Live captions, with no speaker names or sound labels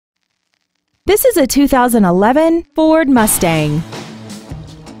This is a 2011 Ford Mustang.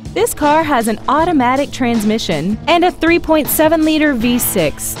 This car has an automatic transmission and a 3.7-liter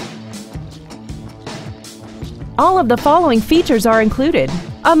V6. All of the following features are included: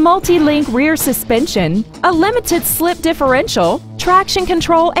 a multi-link rear suspension, a limited slip differential, traction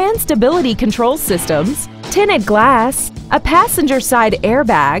control and stability control systems, tinted glass, a passenger side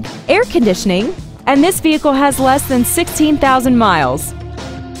airbag, air conditioning, and this vehicle has less than 16,000 miles.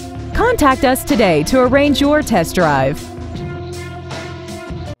 Contact us today to arrange your test drive.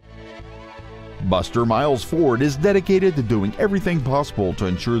 BusterMilesFord is dedicated to doing everything possible to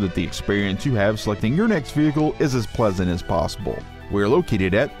ensure that the experience you have selecting your next vehicle is as pleasant as possible. We're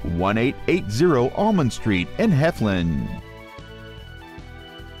located at 1880 Almon Street in Heflin.